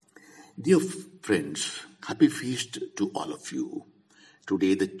Dear friends, happy feast to all of you.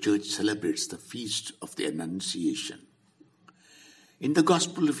 Today the church celebrates the feast of the Annunciation. In the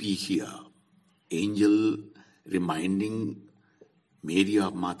Gospel we hear angel reminding Mary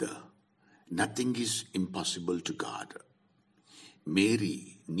our mother, nothing is impossible to God.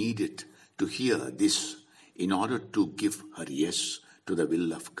 Mary needed to hear this in order to give her yes to the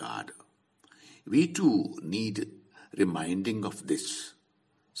will of God. We too need reminding of this.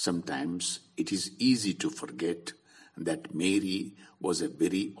 Sometimes it is easy to forget that Mary was a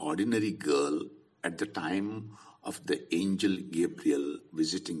very ordinary girl at the time of the angel Gabriel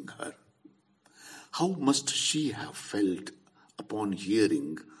visiting her. How must she have felt upon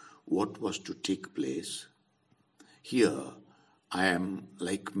hearing what was to take place? Here I am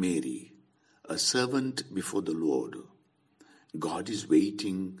like Mary, a servant before the Lord. God is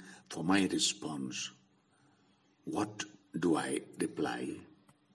waiting for my response. What do I reply?